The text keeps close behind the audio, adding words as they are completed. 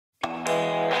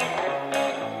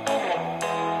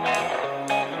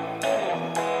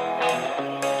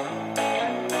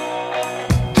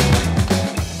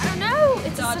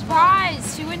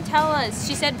$20.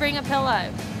 She said bring a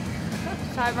pillow.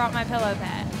 So I brought my pillow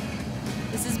pad.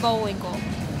 This is Bullwinkle.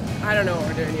 I don't know what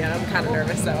we're doing yet. I'm kind of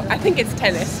nervous though. I think it's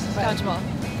tennis. Dodgeball.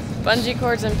 Bungee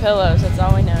cords and pillows, that's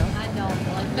all we know.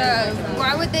 No,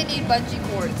 why would they need bungee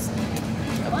cords?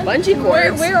 Bungee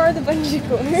cords? Where are the bungee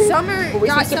cords? Summer we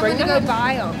got supposed to someone bring to go them?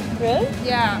 buy them. Really?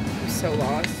 Yeah. I'm so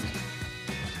lost.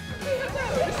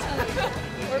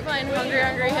 We're playing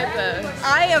Hungry Hippos.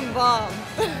 I am bomb.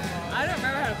 I don't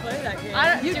remember how to play that game.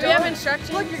 Do we have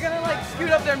instructions? Look, you're gonna like scoot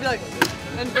up there and be like,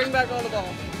 and bring back all the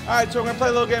ball. All right, so we're gonna play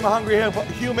a little game of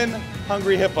human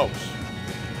hungry hippos.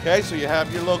 Okay, so you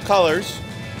have your little colors.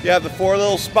 You have the 4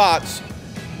 little spots.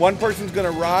 One person's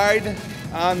gonna ride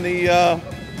on the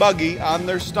buggy on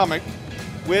their stomach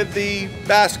with the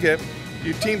basket.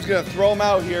 Your team's gonna throw them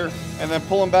out here and then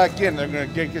pull them back in. They're gonna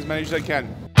get as many as they can.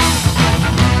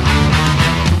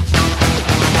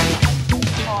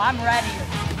 Oh, I'm ready.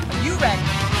 Are you ready?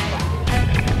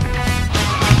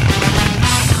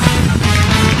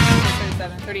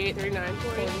 37, 38, 39,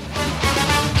 40.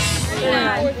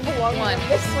 41.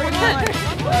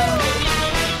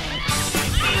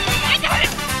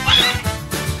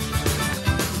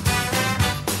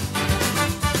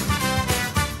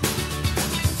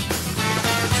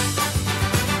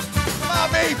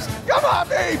 Come on,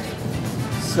 babes!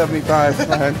 75,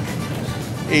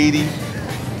 80,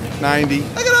 90.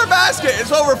 Look at our basket,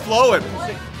 it's overflowing.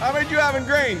 How many do you have in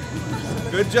green?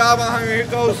 Good job on Hungry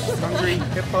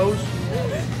Hippos.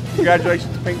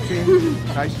 Congratulations, pink team.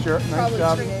 Nice shirt, nice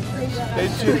job. Team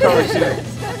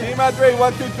at 3,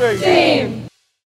 1, 2, 3. Team!